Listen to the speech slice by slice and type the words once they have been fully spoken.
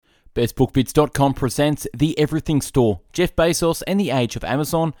BestBookBits.com presents The Everything Store, Jeff Bezos and the Age of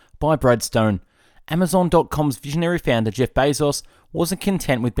Amazon by Brad Stone. Amazon.com's visionary founder Jeff Bezos wasn't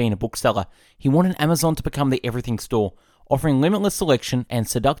content with being a bookseller. He wanted Amazon to become the everything store, offering limitless selection and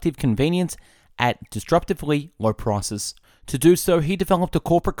seductive convenience at disruptively low prices. To do so, he developed a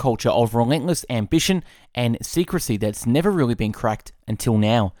corporate culture of relentless ambition and secrecy that's never really been cracked until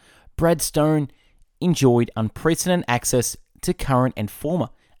now. Brad Stone enjoyed unprecedented access to current and former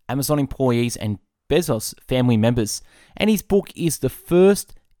Amazon employees and Bezos family members, and his book is the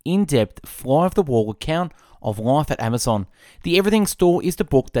first in-depth, fly-off-the-wall account of life at Amazon. The Everything Store is the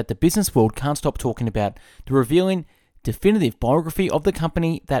book that the business world can't stop talking about, the revealing, definitive biography of the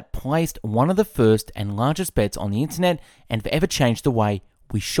company that placed one of the first and largest bets on the internet and forever changed the way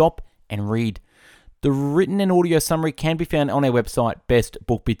we shop and read. The written and audio summary can be found on our website,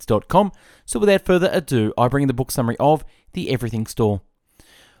 bestbookbits.com. So without further ado, I bring the book summary of The Everything Store.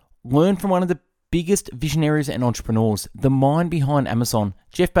 Learn from one of the biggest visionaries and entrepreneurs, the mind behind Amazon.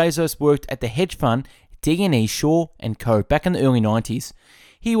 Jeff Bezos worked at the hedge fund D&E Shaw & Co. back in the early 90s.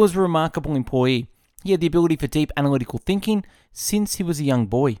 He was a remarkable employee. He had the ability for deep analytical thinking since he was a young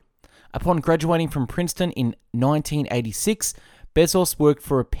boy. Upon graduating from Princeton in 1986, Bezos worked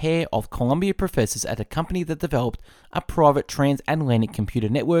for a pair of Columbia professors at a company that developed a private transatlantic computer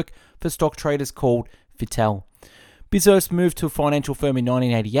network for stock traders called Vitel. Bezos moved to a financial firm in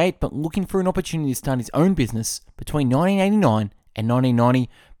 1988, but looking for an opportunity to start his own business. Between 1989 and 1990,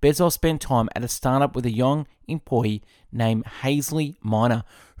 Bezos spent time at a startup with a young employee named Hazley Minor,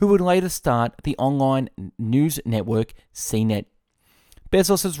 who would later start the online news network CNET.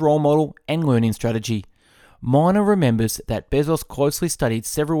 Bezos' role model and learning strategy. Minor remembers that Bezos closely studied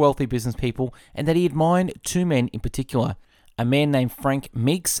several wealthy business people and that he admired two men in particular. A man named Frank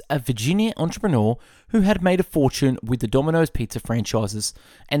Meeks, a Virginia entrepreneur who had made a fortune with the Domino's Pizza franchises,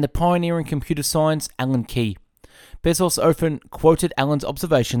 and the pioneer in computer science, Alan Key. Bezos often quoted Alan's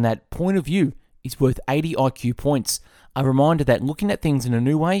observation that point of view is worth 80 IQ points, a reminder that looking at things in a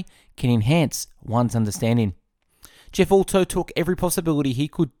new way can enhance one's understanding. Jeff also took every possibility he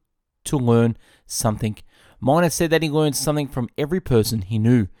could to learn something. Minor said that he learned something from every person he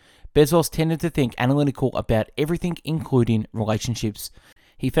knew. Bezos tended to think analytical about everything, including relationships.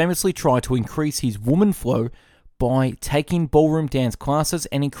 He famously tried to increase his woman flow by taking ballroom dance classes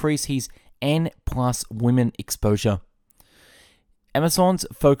and increase his N+ women exposure. Amazon's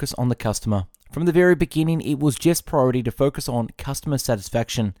focus on the customer. From the very beginning, it was Jeff's priority to focus on customer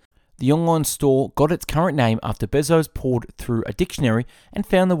satisfaction. The online store got its current name after Bezos pored through a dictionary and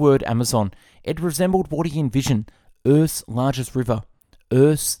found the word Amazon. It resembled what he envisioned, Earth's largest river,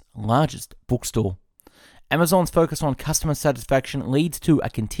 Earth's largest bookstore. Amazon's focus on customer satisfaction leads to a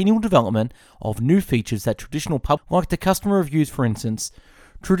continual development of new features that like the customer reviews, for instance.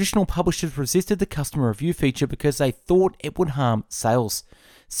 Traditional publishers resisted the customer review feature because they thought it would harm sales.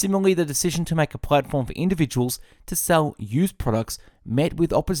 Similarly, the decision to make a platform for individuals to sell used products met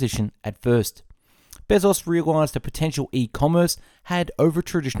with opposition at first. Bezos realized the potential e-commerce had over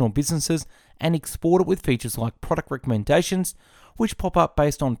traditional businesses and explored it with features like product recommendations, which pop up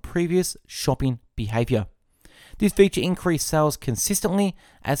based on previous shopping behavior. This feature increased sales consistently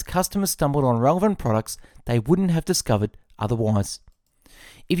as customers stumbled on relevant products they wouldn't have discovered otherwise.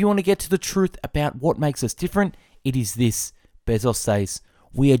 If you want to get to the truth about what makes us different, it is this, Bezos says.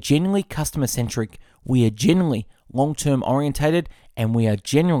 We are genuinely customer-centric, we are genuinely long-term orientated, and we are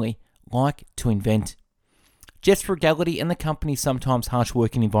genuinely like to invent. Jeff's frugality and the company's sometimes harsh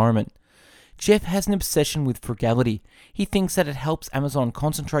working environment. Jeff has an obsession with frugality. He thinks that it helps Amazon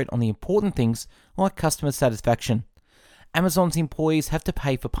concentrate on the important things like customer satisfaction. Amazon's employees have to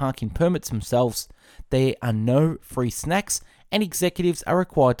pay for parking permits themselves. There are no free snacks, and executives are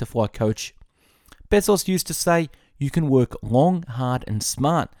required to fly coach. Bezos used to say, you can work long, hard, and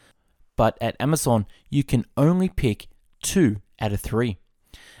smart, but at Amazon, you can only pick 2 out of 3.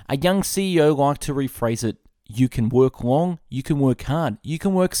 A young CEO liked to rephrase it, you can work long, you can work hard, you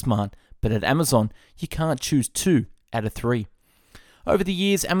can work smart, but at Amazon, you can't choose 2 out of 3. Over the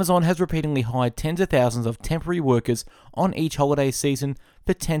years, Amazon has repeatedly hired tens of thousands of temporary workers on each holiday season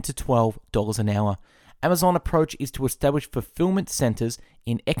for $10 to $12 an hour. Amazon's approach is to establish fulfillment centers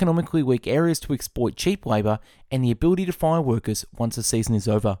in economically weak areas to exploit cheap labor and the ability to fire workers once the season is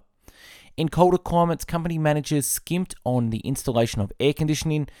over. In colder climates, company managers skimped on the installation of air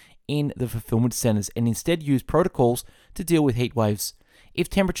conditioning in the fulfillment centers and instead used protocols to deal with heat waves. If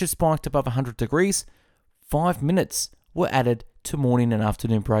temperatures spiked above 100 degrees, 5 minutes were added to morning and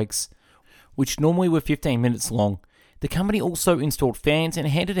afternoon breaks, which normally were 15 minutes long. The company also installed fans and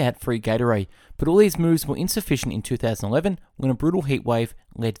handed out free Gatorade, but all these moves were insufficient in 2011 when a brutal heatwave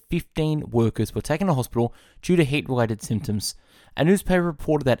led 15 workers were taken to hospital due to heat-related symptoms. A newspaper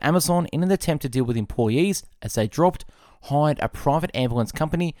reported that Amazon, in an attempt to deal with employees as they dropped, hired a private ambulance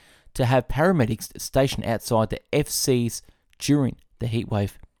company to have paramedics stationed outside the FCs during the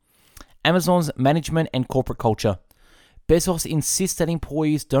heatwave. Amazon's management and corporate culture. Bezos insists that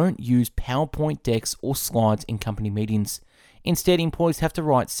employees don't use PowerPoint decks or slides in company meetings. Instead, employees have to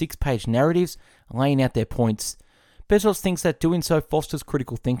write 6-page narratives laying out their points. Bezos thinks that doing so fosters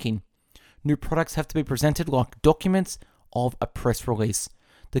critical thinking. New products have to be presented like documents of a press release.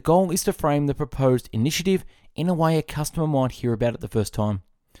 The goal is to frame the proposed initiative in a way a customer might hear about it the first time.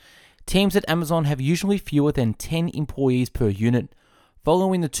 Teams at Amazon have usually fewer than 10 employees per unit,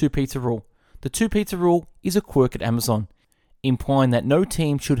 following the 2-pizza rule. The 2-pizza rule is a quirk at Amazon, implying that no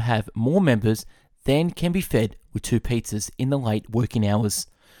team should have more members than can be fed with 2 pizzas in the late working hours.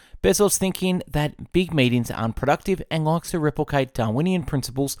 Bezos thinking that big meetings are unproductive and likes to replicate Darwinian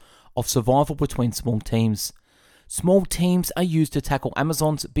principles of survival between small teams. Small teams are used to tackle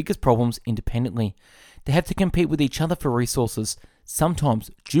Amazon's biggest problems independently. They have to compete with each other for resources, sometimes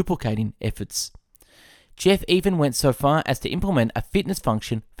duplicating efforts. Jeff even went so far as to implement a fitness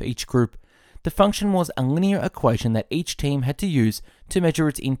function for each group. The function was a linear equation that each team had to use to measure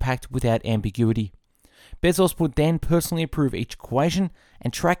its impact without ambiguity. Bezos would then personally approve each equation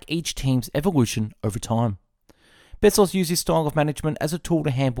and track each team's evolution over time. Bezos used his style of management as a tool to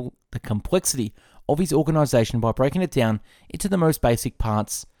handle the complexity of his organization by breaking it down into the most basic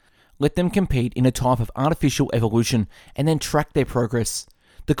parts. Let them compete in a type of artificial evolution and then track their progress.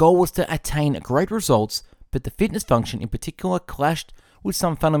 The goal was to attain great results, but the fitness function in particular clashed with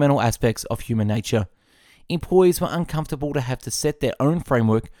some fundamental aspects of human nature. Employees were uncomfortable to have to set their own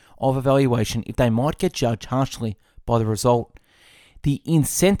framework of evaluation if they might get judged harshly by the result. The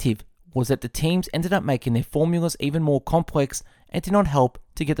incentive was that the teams ended up making their formulas even more complex and did not help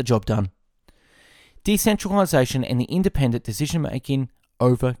to get the job done. Decentralization and the independent decision-making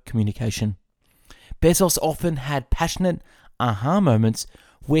over communication. Bezos often had passionate aha moments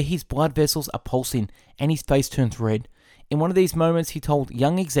where his blood vessels are pulsing and his face turns red. In one of these moments, he told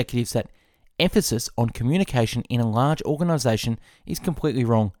young executives that emphasis on communication in a large organization is completely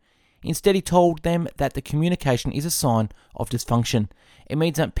wrong. Instead, he told them that the communication is a sign of dysfunction. It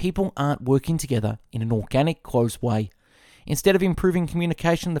means that people aren't working together in an organic, closed way. Instead of improving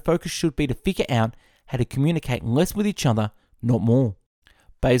communication, the focus should be to figure out how to communicate less with each other, not more.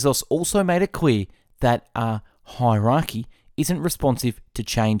 Bezos also made it clear that a hierarchy isn't responsive to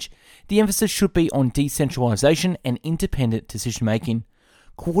change. The emphasis should be on decentralization and independent decision-making.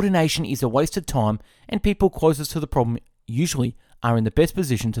 Coordination is a waste of time, and people closest to the problem usually are in the best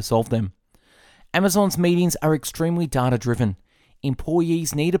position to solve them. Amazon's meetings are extremely data-driven.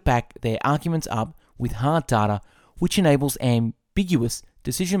 Employees need to back their arguments up with hard data, which enables ambiguous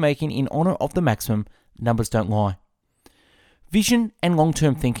decision-making in honor of the maximum numbers don't lie. Vision and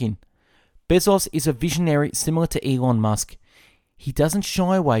long-term thinking. Bezos is a visionary similar to Elon Musk. He doesn't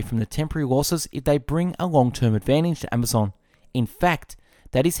shy away from the temporary losses if they bring a long-term advantage to Amazon. In fact,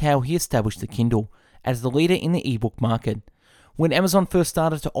 that is how he established the Kindle as the leader in the ebook market. When Amazon first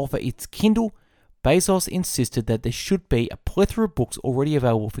started to offer its Kindle, Bezos insisted that there should be a plethora of books already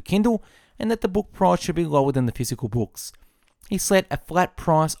available for Kindle and that the book price should be lower than the physical books. He set a flat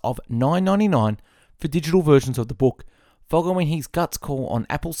price of $9.99 for digital versions of the book, following his guts call on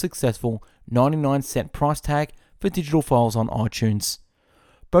Apple's successful 99-cent price tag for digital files on iTunes.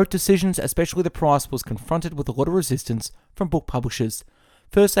 Both decisions, especially the price, was confronted with a lot of resistance from book publishers.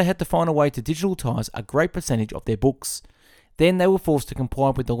 First, they had to find a way to digitalize a great percentage of their books. Then they were forced to comply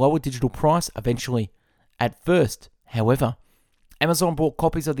with the lower digital price eventually. At first, however, Amazon bought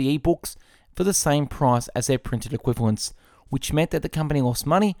copies of the ebooks for the same price as their printed equivalents, which meant that the company lost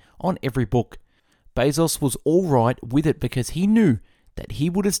money on every book. Bezos was alright with it because he knew that he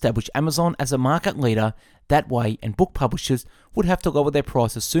would establish Amazon as a market leader that way, and book publishers would have to lower their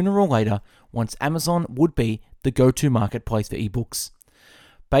prices sooner or later once Amazon would be the go-to marketplace for ebooks.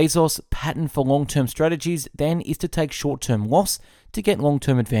 Bezos' pattern for long-term strategies then is to take short-term loss to get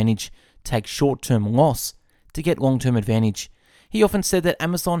long-term advantage. Take short-term loss to get long-term advantage. He often said that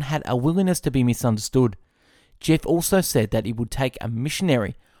Amazon had a willingness to be misunderstood. Jeff also said that it would take a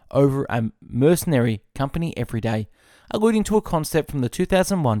missionary over a mercenary company every day, alluding to a concept from the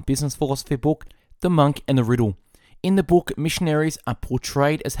 2001 business philosophy book, The Monk and the Riddle. In the book, missionaries are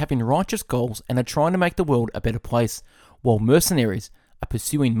portrayed as having righteous goals and are trying to make the world a better place, while mercenaries are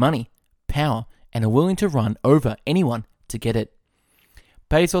pursuing money, power, and are willing to run over anyone to get it.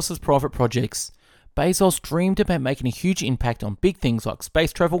 Bezos' private projects. Bezos dreamed about making a huge impact on big things like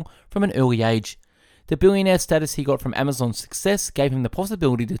space travel from an early age. The billionaire status he got from Amazon's success gave him the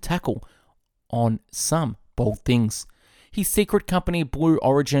possibility to tackle on some bold things. His secret company, Blue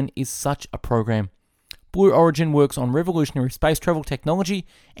Origin, is such a program. Blue Origin works on revolutionary space travel technology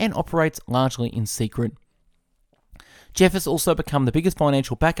and operates largely in secret. Jeff has also become the biggest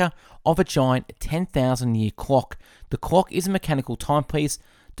financial backer of a giant 10,000-year clock. The clock is a mechanical timepiece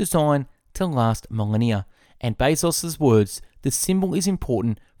designed to last millennia. And Bezos' words, the symbol is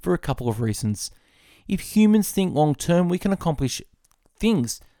important for a couple of reasons. If humans think long term, we can accomplish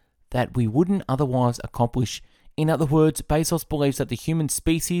things that we wouldn't otherwise accomplish. In other words, Bezos believes that the human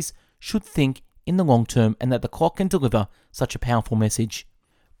species should think in the long term and that the clock can deliver such a powerful message.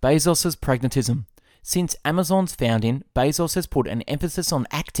 Bezos' pragmatism. Since Amazon's founding, Bezos has put an emphasis on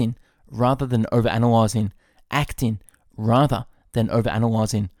acting rather than overanalyzing. Acting rather than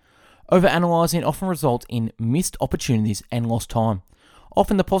overanalyzing. Overanalyzing often results in missed opportunities and lost time.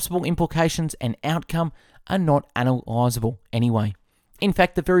 Often the possible implications and outcome are not analyzable anyway. In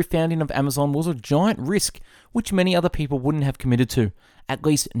fact, the very founding of Amazon was a giant risk which many other people wouldn't have committed to, at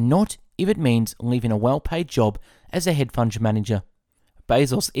least not if it means leaving a well-paid job as a hedge fund manager.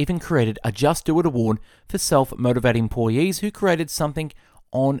 Bezos even created a Just Do It award for self-motivated employees who created something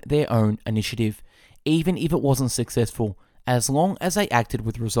on their own initiative, even if it wasn't successful, as long as they acted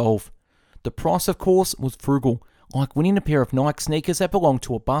with resolve. The price, of course, was frugal, like winning a pair of Nike sneakers that belonged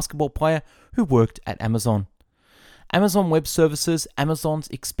to a basketball player who worked at Amazon. Amazon Web Services, Amazon's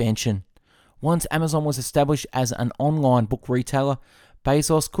expansion. Once Amazon was established as an online book retailer,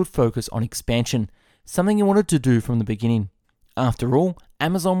 Bezos could focus on expansion, something he wanted to do from the beginning. After all,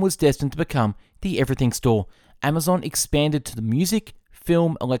 Amazon was destined to become the everything store. Amazon expanded to the music,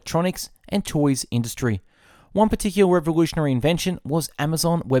 film, electronics, and toys industry. One particular revolutionary invention was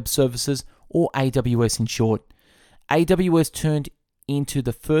Amazon Web Services, or AWS in short. AWS turned into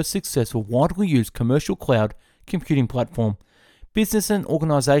the first successful widely used commercial cloud computing platform. Business and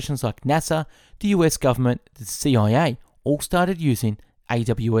organizations like NASA, the US government, the CIA all started using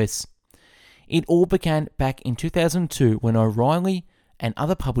AWS. It all began back in 2002 when O'Reilly and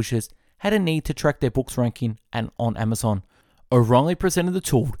other publishers had a need to track their books ranking on Amazon. O'Reilly presented a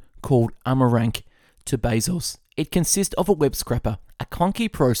tool called Amarank to Bezos. It consists of a web scraper, a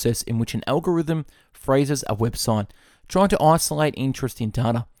clunky process in which an algorithm phrases a website, trying to isolate interesting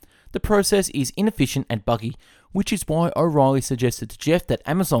data. The process is inefficient and buggy, which is why O'Reilly suggested to Jeff that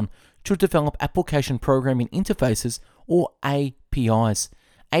Amazon should develop application programming interfaces, or APIs.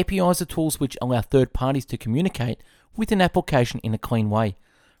 APIs are tools which allow third parties to communicate with an application in a clean way.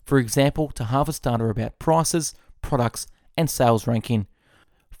 For example, to harvest data about prices, products, and sales ranking.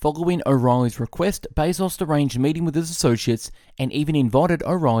 Following O'Reilly's request, Bezos arranged a meeting with his associates and even invited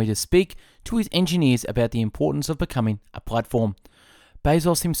O'Reilly to speak to his engineers about the importance of becoming a platform.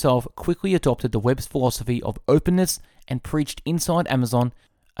 Bezos himself quickly adopted the web's philosophy of openness and preached inside Amazon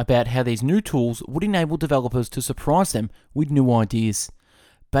about how these new tools would enable developers to surprise them with new ideas.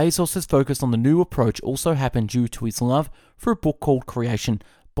 Bezos' focus on the new approach also happened due to his love for a book called Creation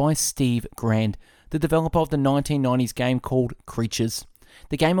by Steve Grand, the developer of the 1990s game called Creatures.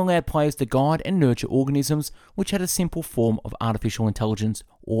 The game allowed players to guide and nurture organisms which had a simple form of artificial intelligence,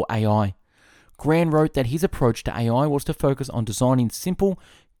 or AI. Grand wrote that his approach to AI was to focus on designing simple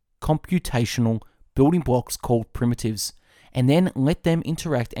computational building blocks called primitives, and then let them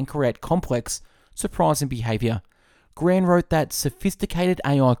interact and create complex, surprising behavior. Grand wrote that sophisticated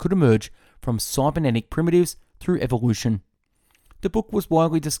AI could emerge from cybernetic primitives through evolution. The book was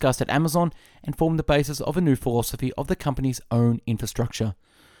widely discussed at Amazon and formed the basis of a new philosophy of the company's own infrastructure.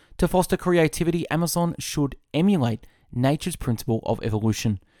 To foster creativity, Amazon should emulate nature's principle of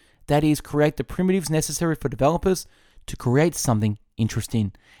evolution. That is, create the primitives necessary for developers to create something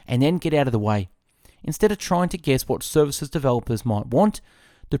interesting, and then get out of the way. Instead of trying to guess what services developers might want,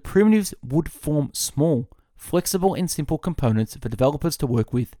 the primitives would form small, flexible and simple components for developers to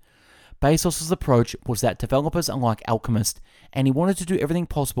work with. Bezos' approach was that developers are like alchemists, and he wanted to do everything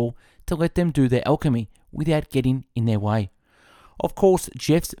possible to let them do their alchemy without getting in their way. Of course,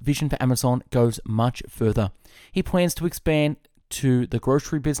 Jeff's vision for Amazon goes much further. He plans to expand to the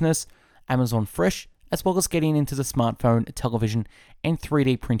grocery business, Amazon Fresh, as well as getting into the smartphone, television, and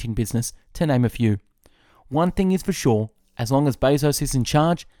 3D printing business, to name a few. One thing is for sure, as long as Bezos is in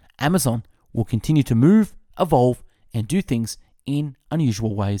charge, Amazon will continue to move, evolve, and do things in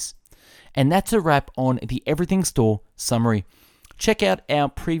unusual ways. And that's a wrap on the Everything Store summary. Check out our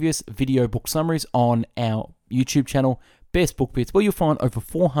previous video book summaries on our YouTube channel, Best Book Bits, where you'll find over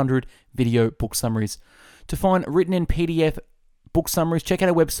 400 video book summaries. To find written in PDF book summaries, check out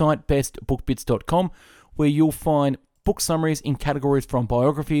our website, bestbookbits.com, where you'll find book summaries in categories from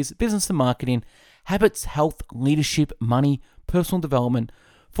biographies, business and marketing, habits, health, leadership, money, personal development,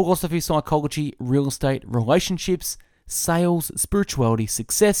 philosophy, psychology, real estate, relationships, sales, spirituality,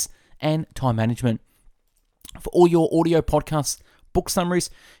 success, and time management. For all your audio podcasts, book summaries,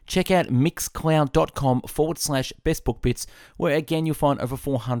 check out mixcloud.com/bestbookbits, where again you'll find over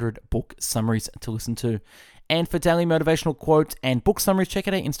 400 book summaries to listen to. And for daily motivational quotes and book summaries, check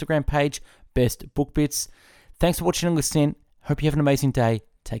out our Instagram page, Best Book Bits. Thanks for watching and listening. Hope you have an amazing day.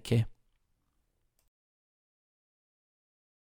 Take care.